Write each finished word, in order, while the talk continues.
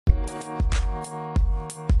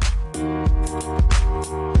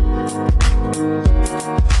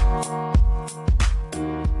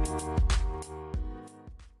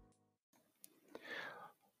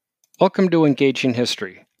Welcome to Engaging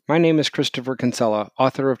History. My name is Christopher Kinsella,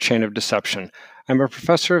 author of Chain of Deception. I'm a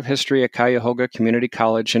professor of history at Cuyahoga Community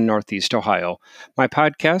College in Northeast Ohio. My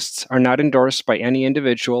podcasts are not endorsed by any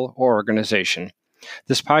individual or organization.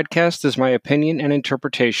 This podcast is my opinion and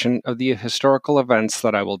interpretation of the historical events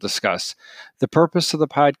that I will discuss. The purpose of the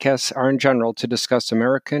podcasts are in general to discuss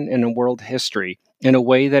American and world history in a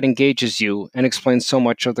way that engages you and explains so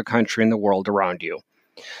much of the country and the world around you.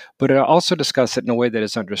 But I'll also discuss it in a way that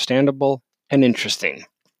is understandable and interesting.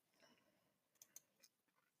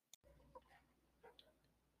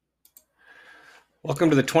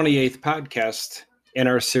 Welcome to the 28th podcast in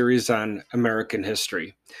our series on American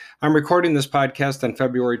history. I'm recording this podcast on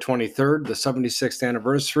February 23rd, the 76th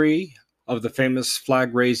anniversary of the famous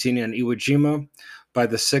flag raising in Iwo Jima by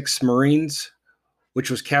the 6 Marines, which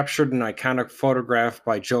was captured in an iconic photograph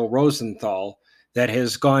by Joe Rosenthal that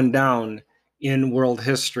has gone down in world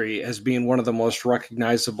history as being one of the most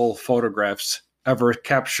recognizable photographs ever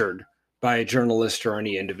captured by a journalist or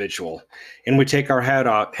any individual. And we take our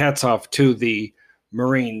hats off to the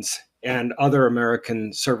Marines and other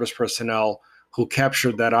American service personnel who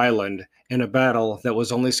captured that island in a battle that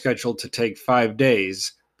was only scheduled to take 5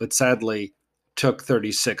 days, but sadly took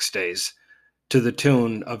 36 days, to the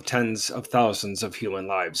tune of tens of thousands of human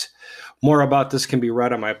lives. More about this can be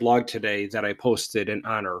read on my blog today that I posted in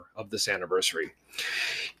honor of this anniversary.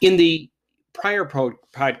 In the prior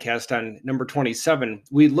podcast on number 27,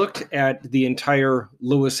 we looked at the entire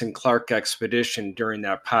Lewis and Clark expedition during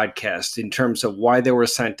that podcast in terms of why they were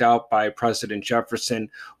sent out by President Jefferson,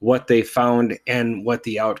 what they found, and what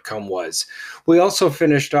the outcome was. We also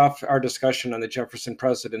finished off our discussion on the Jefferson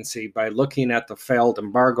presidency by looking at the failed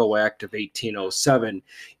Embargo Act of 1807,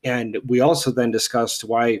 and we also then discussed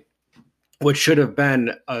why what should have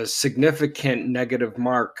been a significant negative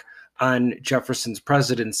mark on Jefferson's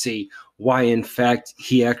presidency, why in fact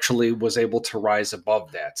he actually was able to rise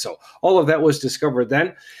above that. So all of that was discovered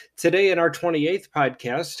then. Today in our 28th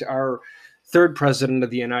podcast, our third president of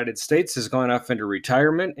the United States has gone off into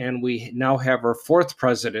retirement, and we now have our fourth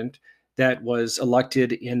president that was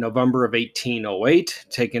elected in November of 1808,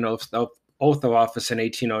 taking oath of office in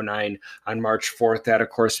 1809 on March 4th, that of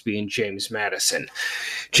course being James Madison.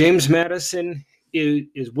 James Madison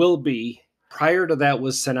will be, prior to that,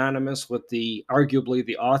 was synonymous with arguably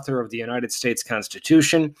the author of the United States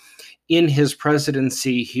Constitution. In his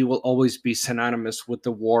presidency, he will always be synonymous with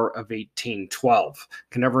the War of 1812. I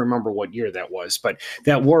can never remember what year that was, but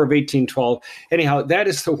that War of 1812. Anyhow, that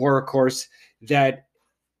is the war, of course, that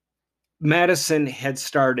Madison had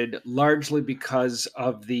started largely because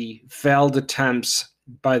of the failed attempts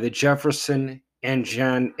by the Jefferson and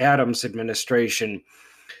John Adams administration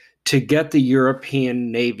to get the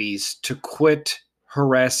European navies to quit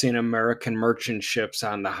harassing American merchant ships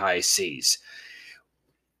on the high seas.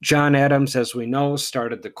 John Adams, as we know,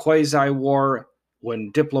 started the Quasi-War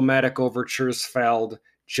when diplomatic overtures failed.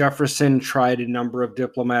 Jefferson tried a number of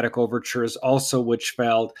diplomatic overtures also, which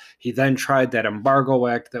failed. He then tried that Embargo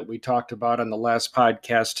Act that we talked about on the last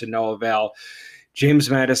podcast to no avail.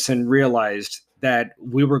 James Madison realized that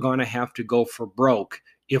we were going to have to go for broke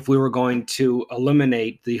if we were going to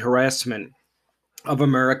eliminate the harassment of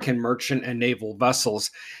American merchant and naval vessels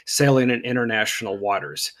sailing in international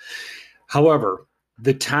waters. However,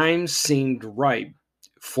 the time seemed ripe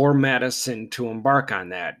for Madison to embark on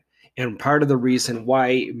that. And part of the reason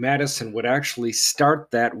why Madison would actually start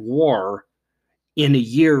that war in a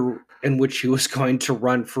year in which he was going to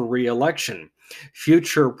run for re-election.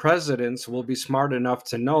 Future presidents will be smart enough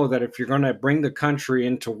to know that if you're going to bring the country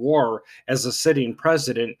into war as a sitting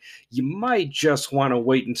president, you might just want to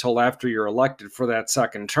wait until after you're elected for that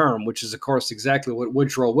second term, which is, of course, exactly what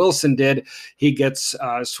Woodrow Wilson did. He gets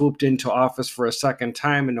swooped into office for a second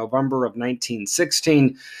time in November of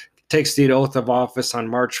 1916, takes the oath of office on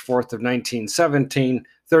March 4th of 1917.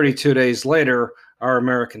 32 days later, our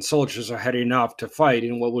American soldiers are heading off to fight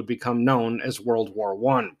in what would become known as World War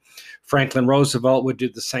I. Franklin Roosevelt would do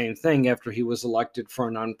the same thing after he was elected for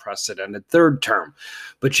an unprecedented third term.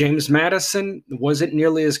 But James Madison wasn't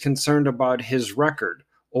nearly as concerned about his record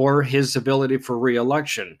or his ability for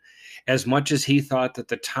re-election as much as he thought that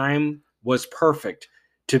the time was perfect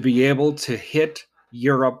to be able to hit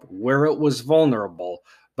Europe where it was vulnerable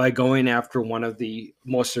by going after one of the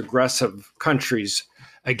most aggressive countries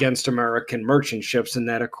against American merchant ships, and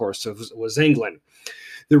that, of course, was England.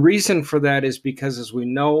 The reason for that is because, as we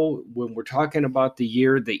know, when we're talking about the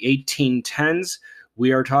 1810s,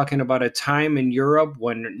 we are talking about a time in Europe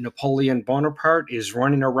when Napoleon Bonaparte is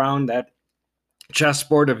running around that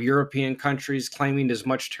chessboard of European countries claiming as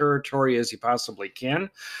much territory as he possibly can.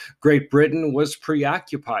 Great Britain was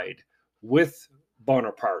preoccupied with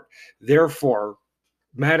Bonaparte. Therefore,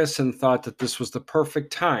 Madison thought that this was the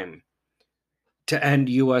perfect time to end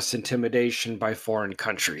U.S. intimidation by foreign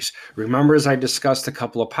countries. Remember, as I discussed a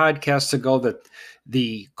couple of podcasts ago, that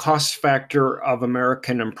the cost factor of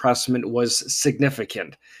American impressment was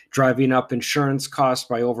significant, driving up insurance costs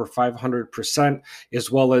by over 500%,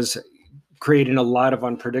 as well as creating a lot of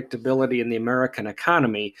unpredictability in the American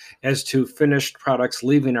economy as to finished products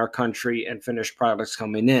leaving our country and finished products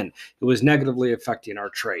coming in. It was negatively affecting our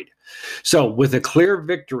trade. So, with a clear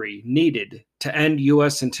victory needed to end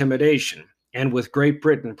U.S. intimidation, and with Great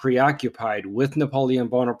Britain preoccupied with Napoleon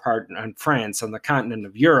Bonaparte and France on the continent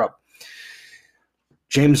of Europe,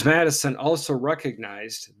 James Madison also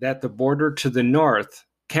recognized that the border to the north,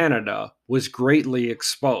 Canada, was greatly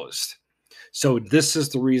exposed. So this is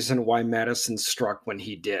the reason why Madison struck when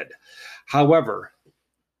he did. However,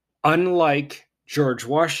 unlike George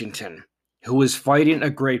Washington, who was fighting a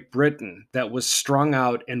Great Britain that was strung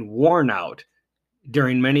out and worn out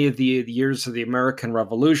during many of the years of the American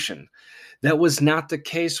Revolution, that was not the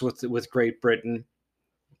case with Great Britain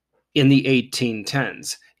in the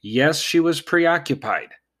 1810s. Yes, she was preoccupied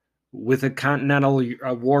with a continental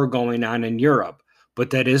war going on in Europe, but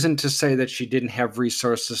that isn't to say that she didn't have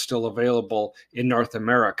resources still available in North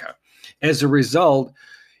America. As a result,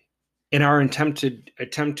 in our attempt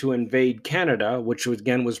to invade Canada, which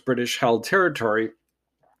again was British-held territory,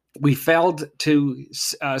 we failed to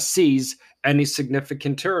seize any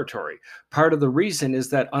significant territory. Part of the reason is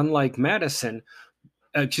that unlike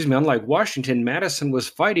Washington, Madison was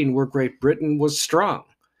fighting where Great Britain was strong.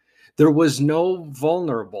 There was no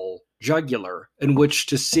vulnerable jugular in which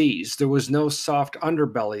to seize. There was no soft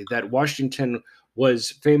underbelly that Washington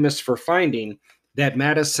was famous for finding that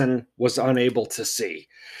Madison was unable to see.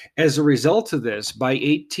 As a result of this, by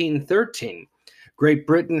 1813, Great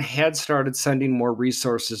Britain had started sending more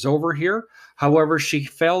resources over here. However, she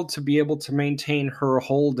failed to be able to maintain her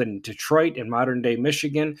hold in Detroit and modern-day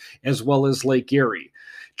Michigan, as well as Lake Erie.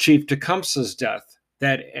 Chief Tecumseh's death,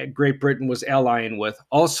 that Great Britain was allying with,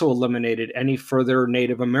 also eliminated any further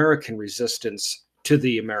Native American resistance to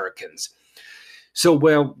the Americans. So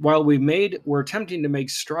while we're attempting to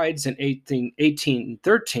make strides in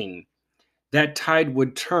 1813, that tide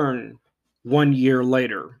would turn 1 year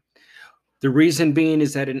later. The reason being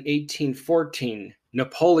is that in 1814,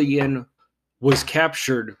 Napoleon was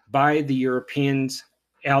captured by the Europeans,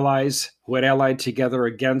 allies who had allied together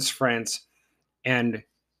against France, and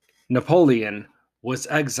Napoleon was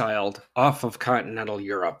exiled off of continental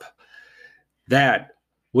Europe. That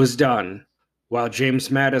was done while James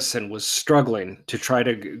Madison was struggling to try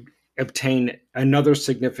to obtain another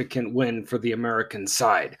significant win for the American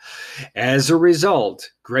side. As a result,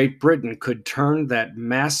 Great Britain could turn that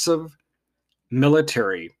massive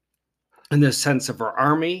military in the sense of our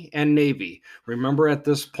army and navy. Remember, at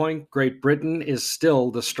this point, Great Britain is still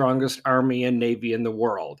the strongest army and navy in the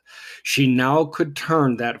world. She now could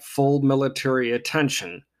turn that full military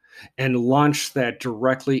attention and launch that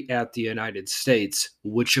directly at the United States,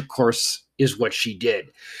 which, of course, is what she did.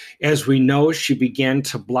 As we know, she began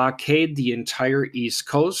to blockade the entire East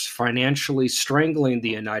Coast, financially strangling the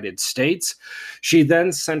United States. She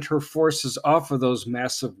then sent her forces off of those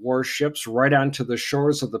massive warships right onto the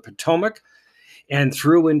shores of the Potomac and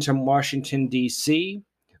through into Washington, D.C.,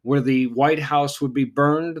 where the White House would be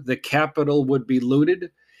burned, the Capitol would be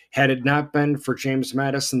looted. Had it not been for James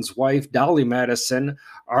Madison's wife, Dolly Madison,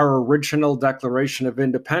 our original Declaration of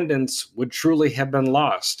Independence would truly have been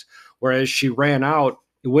lost, whereas she ran out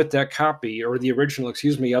with that copy, or the original,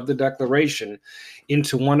 of the Declaration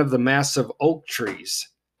into one of the massive oak trees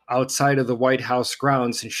outside of the White House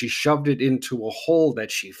grounds, and she shoved it into a hole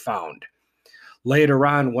that she found. Later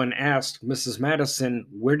on, when asked, Mrs. Madison,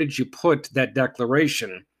 where did you put that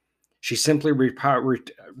declaration? She simply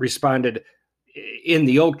responded, in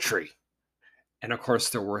the oak tree. And of course,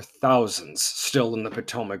 there were thousands still in the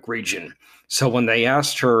Potomac region. So when they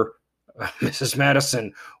asked her, Mrs.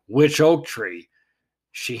 Madison, which oak tree,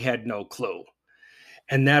 she had no clue.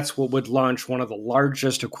 And that's what would launch one of the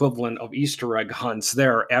largest equivalent of Easter egg hunts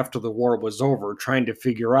there after the war was over, trying to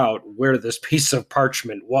figure out where this piece of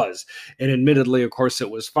parchment was. And admittedly, of course, it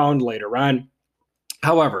was found later on.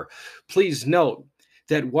 However, please note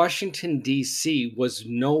that Washington, D.C. was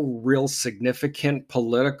no real significant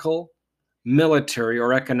political, military,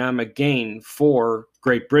 or economic gain for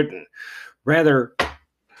Great Britain. Rather,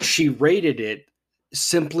 she raided it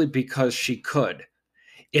simply because she could.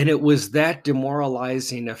 And it was that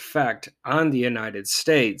demoralizing effect on the United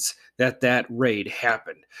States that raid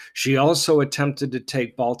happened. She also attempted to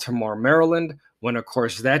take Baltimore, Maryland, when, of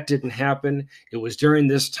course, that didn't happen. It was during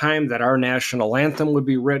this time that our national anthem would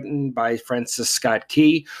be written by Francis Scott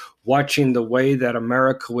Key, watching the way that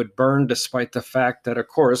America would burn, despite the fact that, of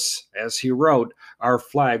course, as he wrote, our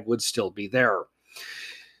flag would still be there.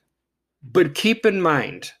 But keep in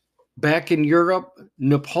mind, back in Europe,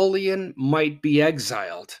 Napoleon might be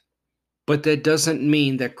exiled, but that doesn't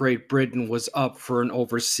mean that Great Britain was up for an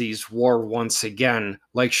overseas war once again,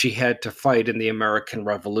 like she had to fight in the American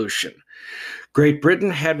Revolution. Great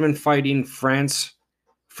Britain had been fighting France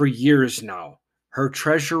for years now. Her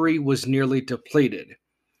treasury was nearly depleted,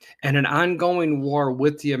 and an ongoing war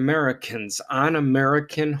with the Americans on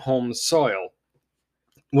American home soil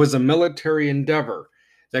was a military endeavor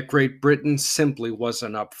that Great Britain simply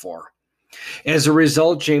wasn't up for. As a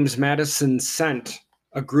result, James Madison sent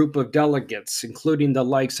a group of delegates, including the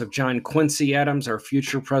likes of John Quincy Adams, our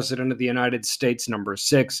future president of the United States, number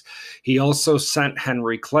 6. He also sent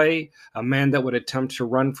Henry Clay, a man that would attempt to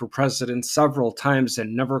run for president several times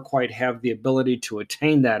and never quite have the ability to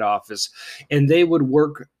attain that office. And they would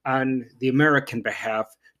work on the American behalf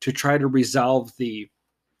to try to resolve the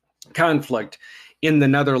conflict in the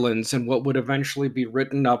Netherlands and what would eventually be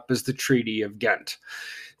written up as the Treaty of Ghent.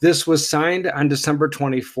 This was signed on December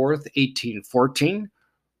 24th, 1814.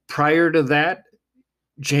 Prior to that,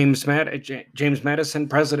 President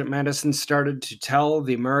Madison started to tell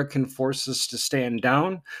the American forces to stand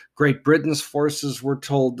down. Great Britain's forces were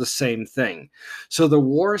told the same thing. So the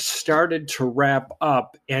war started to wrap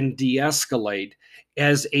up and de-escalate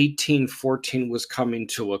as 1814 was coming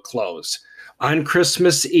to a close. On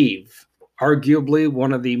Christmas Eve, arguably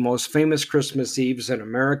one of the most famous Christmas Eves in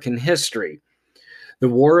American history, the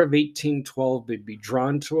War of 1812 would be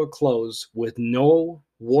drawn to a close with no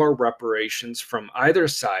war reparations from either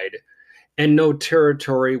side, and no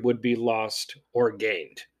territory would be lost or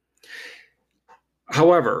gained.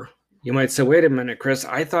 However, you might say, wait a minute, Chris,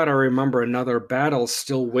 I thought I remember another battle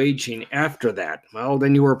still waging after that. Well,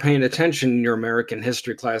 then you were paying attention in your American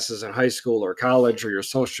history classes in high school or college or your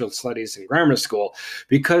social studies in grammar school,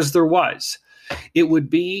 because there was. It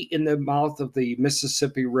would be in the mouth of the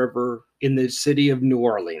Mississippi River in the city of New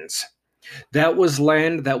Orleans. That was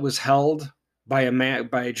land that was held by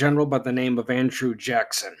a general by the name of Andrew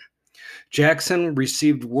Jackson. Jackson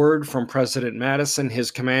received word from President Madison, his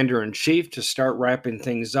commander-in-chief, to start wrapping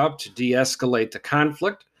things up to de-escalate the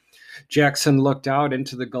conflict. Jackson looked out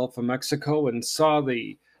into the Gulf of Mexico and saw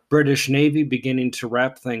the British Navy beginning to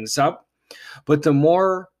wrap things up. But the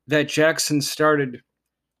more that Jackson started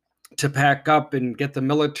to pack up and get the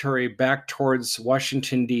military back towards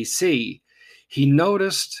Washington, D.C., he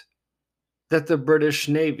noticed that the British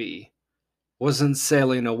Navy wasn't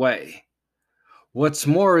sailing away. What's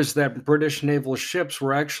more is that British naval ships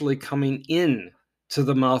were actually coming in to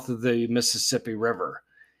the mouth of the Mississippi River.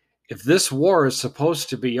 If this war is supposed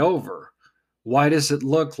to be over, why does it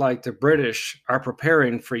look like the British are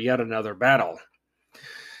preparing for yet another battle?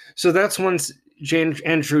 So that's when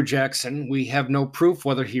Andrew Jackson, we have no proof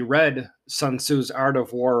whether he read Sun Tzu's Art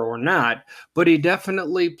of War or not, but he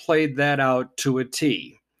definitely played that out to a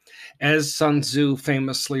T. As Sun Tzu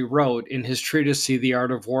famously wrote in his treatise, The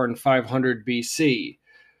Art of War in 500 BC,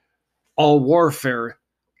 all warfare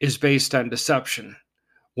is based on deception.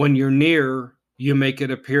 When you're near, you make it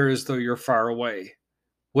appear as though you're far away.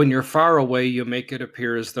 When you're far away, you make it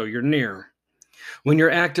appear as though you're near. When you're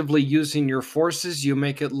actively using your forces, you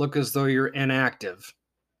make it look as though you're inactive.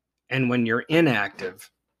 And when you're inactive,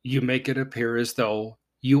 you make it appear as though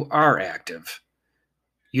you are active.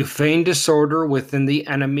 You feign disorder within the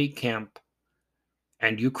enemy camp,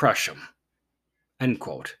 and you crush them. End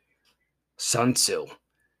quote. Sun Tzu.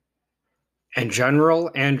 And General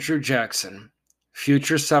Andrew Jackson,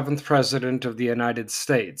 future 7th President of the United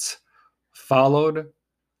States, followed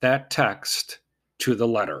that text to the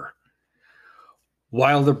letter.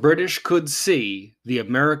 While the British could see the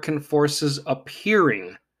American forces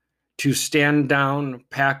appearing to stand down,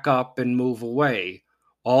 pack up, and move away,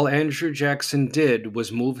 all Andrew Jackson did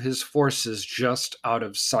was move his forces just out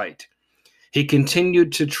of sight. He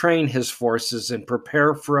continued to train his forces and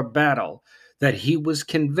prepare for a battle that he was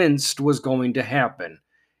convinced was going to happen.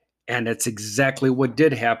 And it's exactly what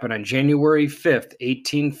did happen on January 5th,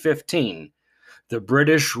 1815. The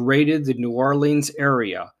British raided the New Orleans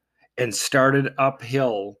area and started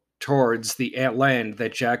uphill towards the land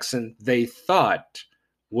that Jackson, they thought,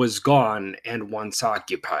 was gone and once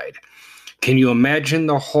occupied. Can you imagine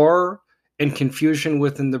the horror and confusion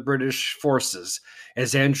within the British forces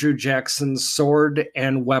as Andrew Jackson's sword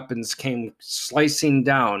and weapons came slicing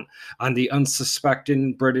down on the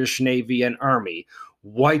unsuspecting British Navy and Army,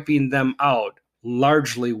 wiping them out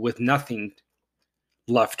largely with nothing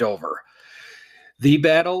left over. The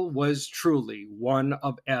battle was truly one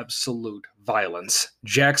of absolute violence.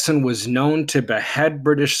 Jackson was known to behead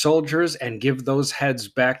British soldiers and give those heads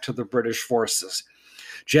back to the British forces.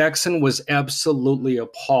 Jackson was absolutely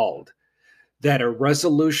appalled that a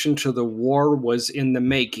resolution to the war was in the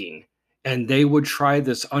making, and they would try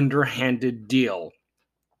this underhanded deal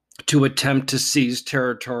to attempt to seize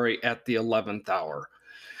territory at the 11th hour.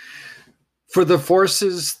 For the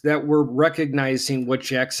forces that were recognizing what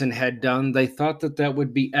Jackson had done, they thought that that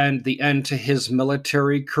would be the end to his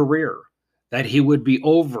military career, that he would be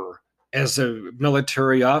over as a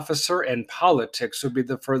military officer and politics would be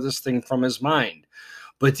the furthest thing from his mind.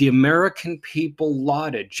 But the American people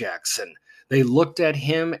lauded Jackson. They looked at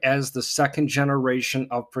him as the second generation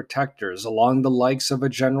of protectors, along the likes of a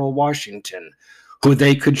General Washington, who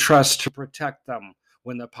they could trust to protect them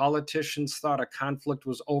when the politicians thought a conflict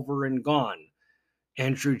was over and gone.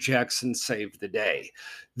 Andrew Jackson saved the day.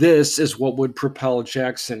 This is what would propel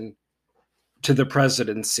Jackson to the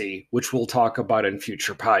presidency, which we'll talk about in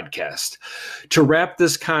future podcasts. To wrap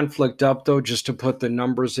this conflict up, though, just to put the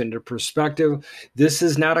numbers into perspective, this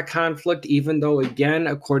is not a conflict, even though, again,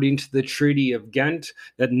 according to the Treaty of Ghent,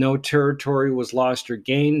 that no territory was lost or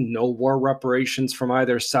gained, no war reparations from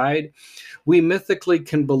either side. We mythically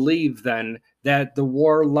can believe, then, that the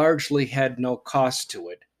war largely had no cost to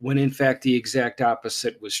it, when in fact the exact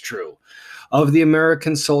opposite was true. Of the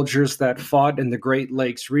American soldiers that fought in the Great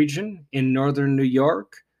Lakes region, in northern New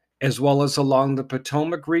York, as well as along the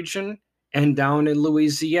Potomac region and down in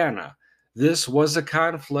Louisiana, this was a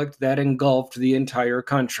conflict that engulfed the entire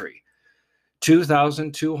country.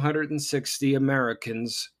 2,260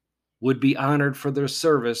 Americans would be honored for their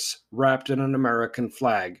service wrapped in an American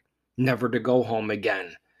flag, never to go home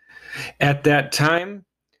again. At that time,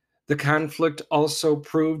 the conflict also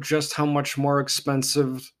proved just how much more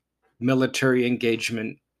expensive military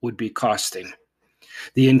engagement would be costing.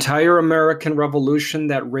 The entire American Revolution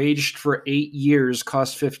that raged for 8 years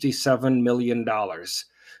cost $57 million.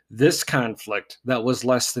 This conflict, that was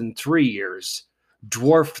less than 3 years,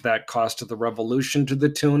 dwarfed that cost of the revolution to the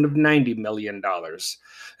tune of $90 million.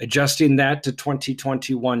 Adjusting that to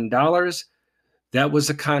 2021 dollars, that was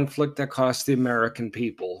a conflict that cost the American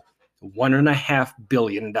people $1.5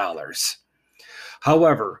 billion.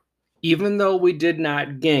 However, even though we did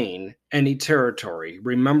not gain any territory,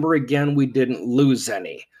 remember again, we didn't lose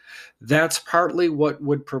any. That's partly what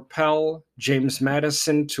would propel James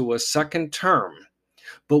Madison to a second term,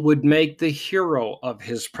 but would make the hero of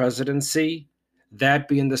his presidency, that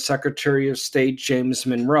being the Secretary of State James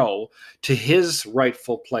Monroe, to his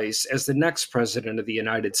rightful place as the next president of the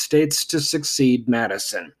United States to succeed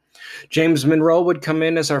Madison. James Monroe would come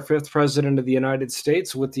in as our fifth president of the United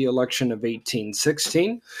States with the election of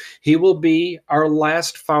 1816. He will be our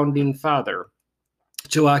last founding father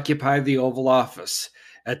to occupy the Oval Office.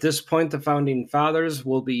 At this point, the founding fathers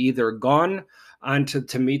will be either gone on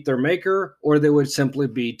to meet their maker, or they would simply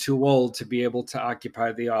be too old to be able to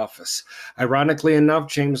occupy the office. Ironically enough,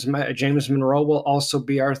 James Monroe will also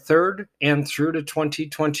be our third, and through to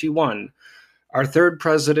 2021, our third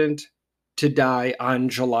president to die on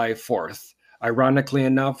July 4th. Ironically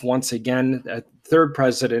enough, once again, a third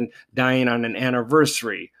president dying on an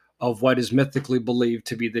anniversary of what is mythically believed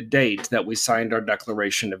to be the date that we signed our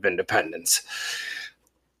Declaration of Independence.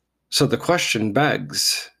 So the question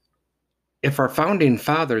begs, if our founding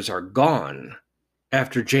fathers are gone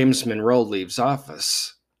after James Monroe leaves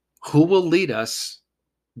office, who will lead us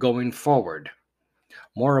going forward?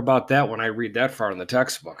 More about that when I read that far in the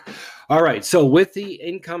textbook. All right, so with the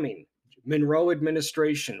incoming Monroe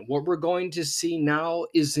administration, what we're going to see now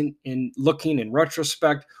is, in looking in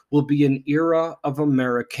retrospect, will be an era of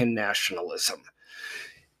American nationalism.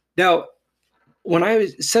 Now, when I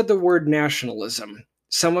said the word nationalism,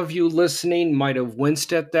 some of you listening might have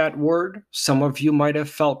winced at that word. Some of you might have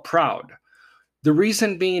felt proud. The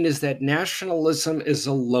reason being is that nationalism is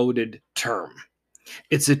a loaded term.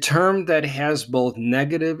 It's a term that has both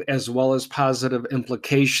negative as well as positive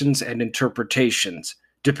implications and interpretations,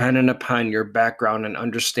 depending upon your background and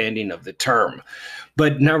understanding of the term.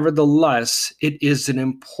 But nevertheless, it is an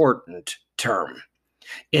important term.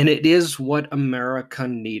 And it is what America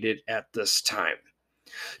needed at this time.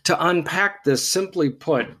 To unpack this, simply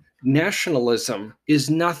put, Nationalism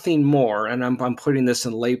is nothing more, and I'm putting this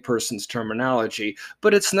in layperson's terminology,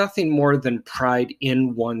 but it's nothing more than pride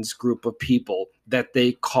in one's group of people that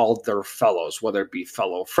they called their fellows, whether it be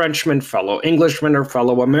fellow Frenchmen, fellow Englishmen, or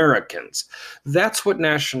fellow Americans. That's what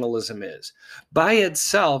nationalism is. By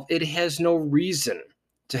itself, it has no reason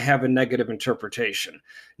to have a negative interpretation.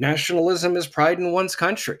 Nationalism is pride in one's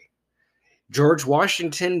country. George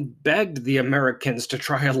Washington begged the Americans to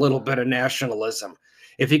try a little bit of nationalism.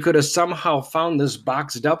 If he could have somehow found this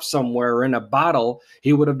boxed up somewhere in a bottle,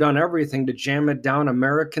 he would have done everything to jam it down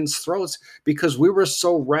Americans' throats because we were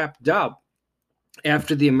so wrapped up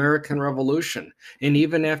after the American Revolution and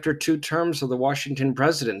even after 2 terms of the Washington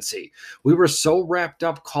presidency. We were so wrapped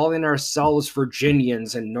up calling ourselves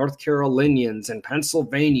Virginians and North Carolinians and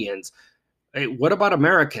Pennsylvanians. Hey, what about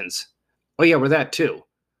Americans? Oh, yeah, we're that too.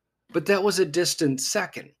 But that was a distant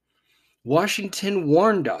second. Washington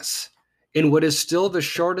warned us in what is still the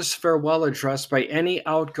shortest farewell address by any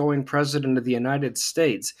outgoing president of the United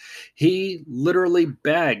States. He literally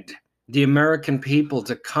begged the American people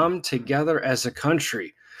to come together as a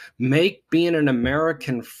country, make being an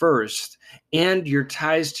American first and your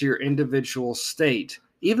ties to your individual state,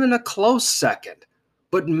 even a close second,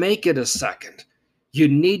 but make it a second. You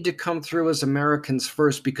need to come through as Americans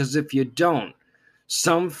first, because if you don't,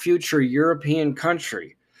 some future European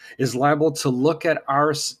country is liable to look at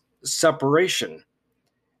our separation,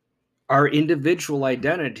 our individual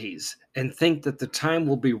identities, and think that the time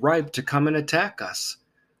will be ripe to come and attack us.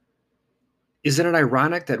 Isn't it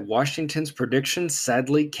ironic that Washington's prediction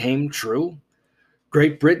sadly came true?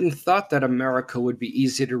 Great Britain thought that America would be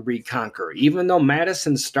easy to reconquer. Even though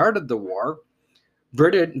Madison started the war,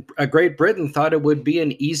 Great Britain thought it would be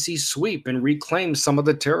an easy sweep and reclaim some of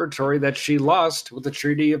the territory that she lost with the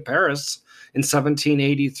Treaty of Paris in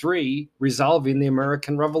 1783, resolving the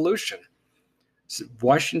American Revolution.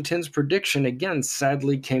 Washington's prediction, again,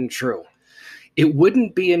 sadly came true. It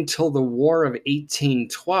wouldn't be until the War of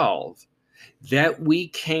 1812 that we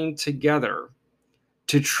came together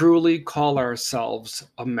to truly call ourselves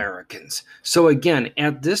Americans. So again,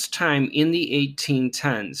 at this time in the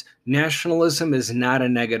 1810s, nationalism is not a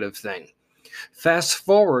negative thing. Fast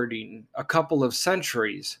forwarding a couple of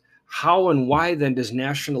centuries, how and why then does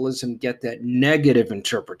nationalism get that negative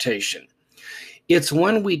interpretation? It's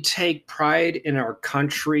when we take pride in our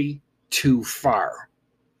country too far.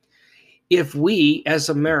 If we, as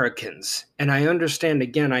Americans, and I understand,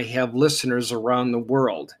 again, I have listeners around the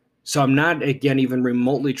world, so I'm not, again, even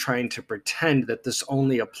remotely trying to pretend that this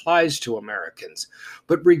only applies to Americans.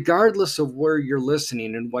 But regardless of where you're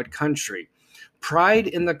listening and what country, pride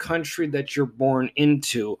in the country that you're born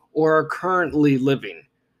into or are currently living.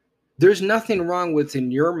 There's nothing wrong with, in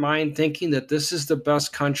your mind, thinking that this is the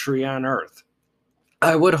best country on earth.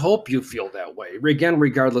 I would hope you feel that way, again,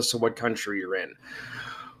 regardless of what country you're in.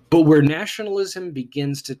 But where nationalism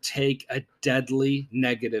begins to take a deadly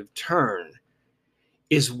negative turn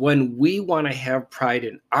is when we want to have pride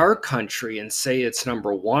in our country and say it's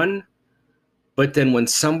number one, but then when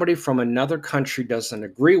somebody from another country doesn't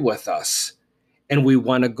agree with us and we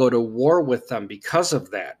want to go to war with them because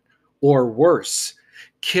of that, or worse,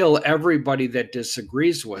 kill everybody that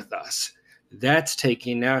disagrees with us, that's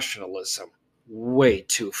taking nationalism way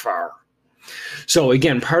too far. So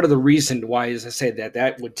again, part of the reason why, as I say,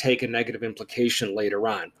 that would take a negative implication later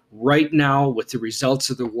on. Right now, with the results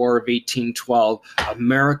of the War of 1812,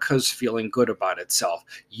 America's feeling good about itself.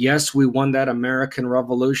 Yes, we won that American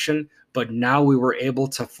Revolution, but now we were able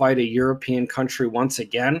to fight a European country once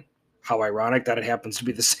again. How ironic that it happens to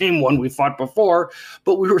be the same one we fought before,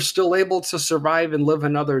 but we were still able to survive and live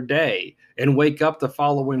another day and wake up the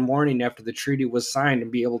following morning after the treaty was signed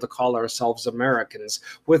and be able to call ourselves Americans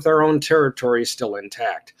with our own territory still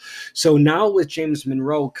intact. So now with James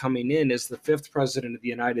Monroe coming in as the 5th president of the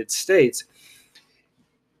United States,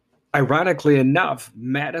 ironically enough,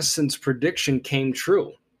 Madison's prediction came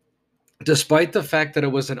true. Despite the fact that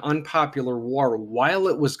it was an unpopular war while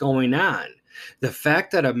it was going on, the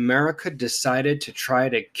fact that America decided to try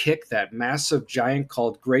to kick that massive giant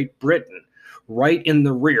called Great Britain right in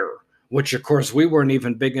the rear, which of course we weren't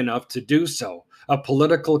even big enough to do so. A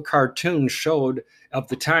political cartoon of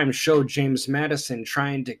the time showed James Madison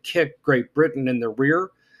trying to kick Great Britain in the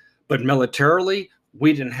rear, but militarily,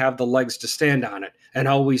 we didn't have the legs to stand on it. And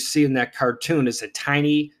all we see in that cartoon is a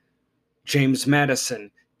tiny James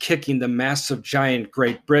Madison kicking the massive giant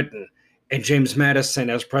Great Britain. And James Madison,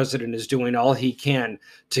 as president, is doing all he can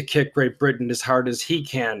to kick Great Britain as hard as he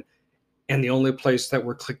can. And the only place that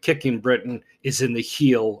we're kicking Britain is in the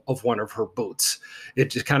heel of one of her boots.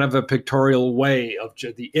 It's just kind of a pictorial way of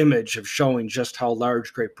the image of showing just how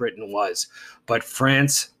large Great Britain was. But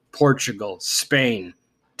France Portugal, Spain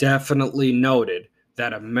definitely noted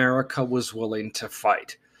that America was willing to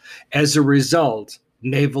fight. As a result,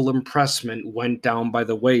 naval impressment went down by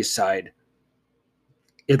the wayside,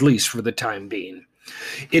 at least for the time being.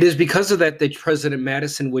 It is because of that that President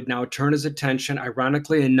Madison would now turn his attention,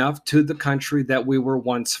 ironically enough, to the country that we were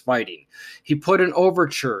once fighting. He put an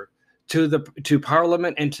overture to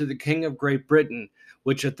Parliament and to the King of Great Britain,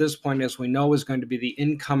 which at this point, as we know, is going to be the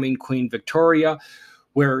incoming Queen Victoria,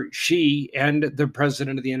 where she and the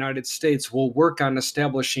President of the United States will work on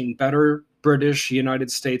establishing better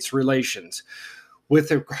British-United States relations. With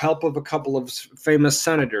the help of a couple of famous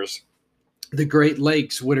senators, the Great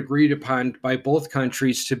Lakes would agreed upon by both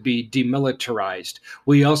countries to be demilitarized.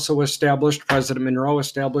 We also President Monroe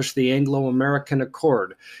established the Anglo-American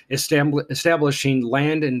Accord, establishing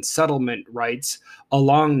land and settlement rights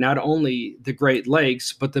along not only the Great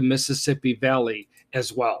Lakes, but the Mississippi Valley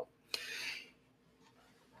as well.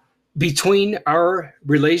 Between our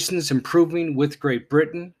relations improving with Great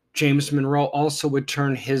Britain, James Monroe also would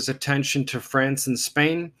turn his attention to France and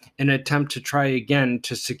Spain in an attempt to try again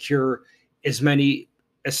to secure as many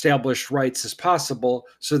established rights as possible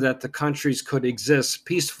so that the countries could exist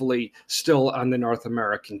peacefully still on the North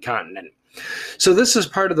American continent. So this is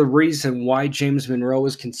part of the reason why James Monroe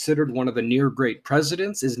is considered one of the near great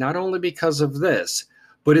presidents, is not only because of this,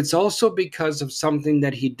 but it's also because of something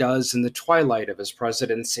that he does in the twilight of his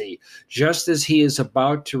presidency, just as he is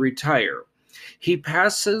about to retire. He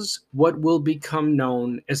passes what will become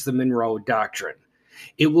known as the Monroe Doctrine.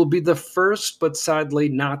 It will be the first, but sadly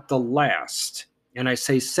not the last. And I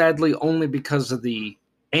say sadly only because of the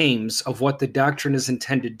aims of what the doctrine is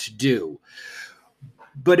intended to do.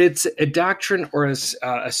 But it's a doctrine or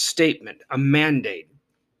a statement, a mandate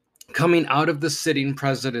coming out of the sitting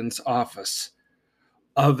president's office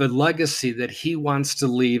of a legacy that he wants to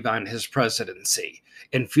leave on his presidency.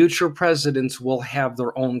 And future presidents will have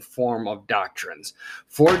their own form of doctrines.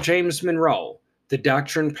 For James Monroe, the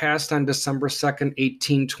doctrine passed on December 2nd,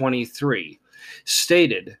 1823,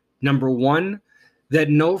 stated, number one, that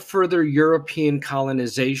no further European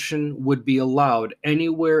colonization would be allowed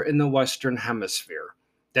anywhere in the Western Hemisphere.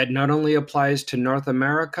 That not only applies to North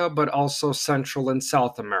America, but also Central and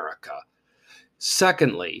South America.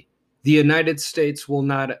 Secondly, the United States will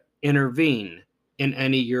not intervene in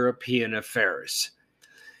any European affairs.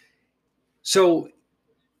 So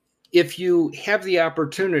if you have the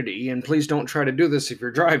opportunity, and please don't try to do this if you're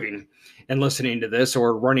driving and listening to this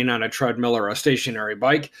or running on a treadmill or a stationary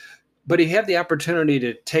bike, but if you have the opportunity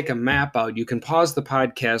to take a map out, you can pause the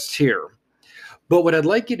podcast here. But what I'd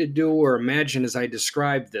like you to do or imagine as I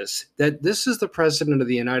describe this, that this is the President of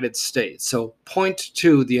the United States. So point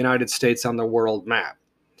to the United States on the world map.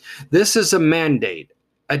 This is a mandate,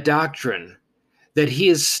 a doctrine that he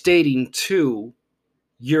is stating to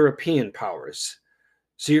European powers.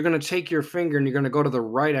 So you're going to take your finger and you're going to go to the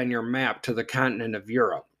right on your map to the continent of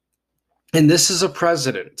Europe. And this is a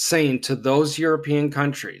president saying to those European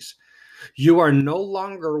countries, you are no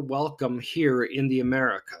longer welcome here in the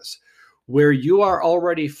Americas. Where you are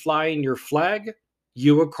already flying your flag,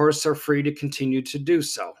 you, of course, are free to continue to do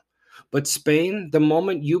so. But Spain, the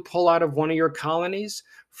moment you pull out of one of your colonies,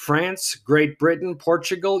 France, Great Britain,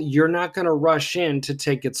 Portugal, you're not going to rush in to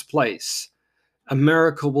take its place.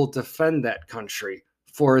 America will defend that country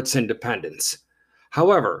for its independence.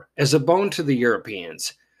 However, as a bone to the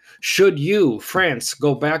Europeans, should you, France,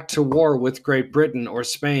 go back to war with Great Britain or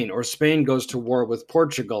Spain goes to war with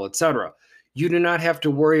Portugal, etc., you do not have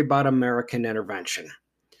to worry about American intervention.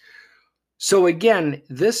 So again,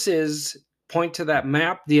 this is, point to that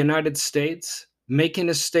map, the United States making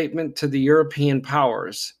a statement to the European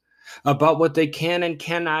powers about what they can and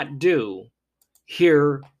cannot do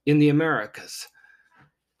here in the Americas.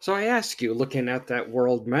 So I ask you, looking at that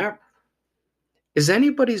world map, is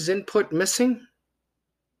anybody's input missing?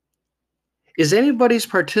 Is anybody's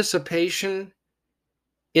participation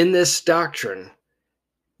in this doctrine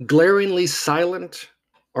glaringly silent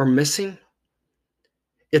or missing?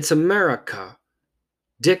 It's America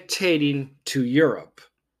dictating to Europe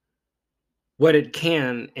what it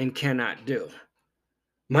can and cannot do.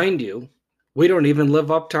 Mind you, we don't even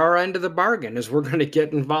live up to our end of the bargain, as we're going to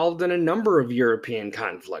get involved in a number of European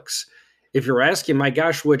conflicts. If you're asking, my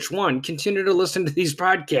gosh, which one? Continue to listen to these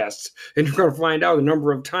podcasts, and you're going to find out the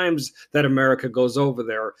number of times that America goes over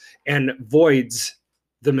there and voids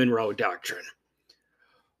the Monroe Doctrine.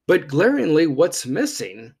 But glaringly, what's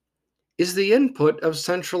missing is the input of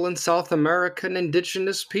Central and South American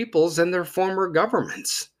indigenous peoples and their former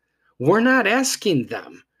governments. We're not asking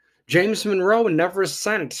them. James Monroe never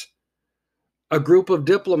sent a group of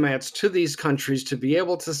diplomats to these countries to be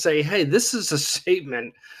able to say, hey, this is a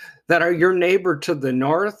statement that your neighbor to the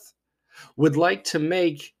north would like to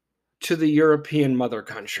make to the European mother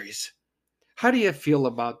countries. How do you feel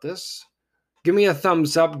about this? Give me a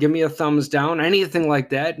thumbs up, give me a thumbs down, anything like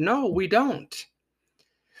that. No, we don't.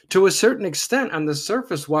 To a certain extent, on the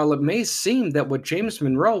surface, while it may seem that what James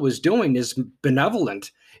Monroe was doing is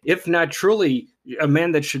benevolent, if not truly a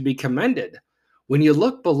man that should be commended, when you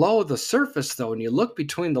look below the surface, though, and you look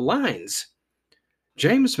between the lines,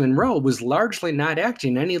 James Monroe was largely not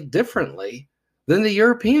acting any differently than the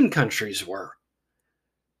European countries were.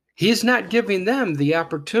 He's not giving them the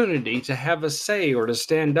opportunity to have a say or to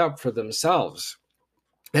stand up for themselves.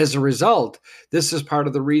 As a result, this is part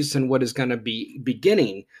of the reason what is going to be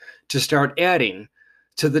beginning to start adding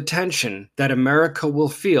to the tension that America will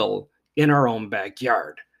feel in our own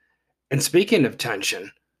backyard. And speaking of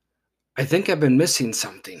tension, I think I've been missing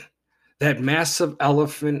something. That massive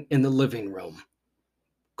elephant in the living room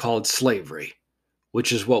called slavery,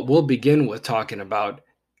 which is what we'll begin with talking about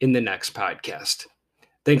in the next podcast.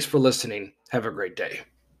 Thanks for listening. Have a great day.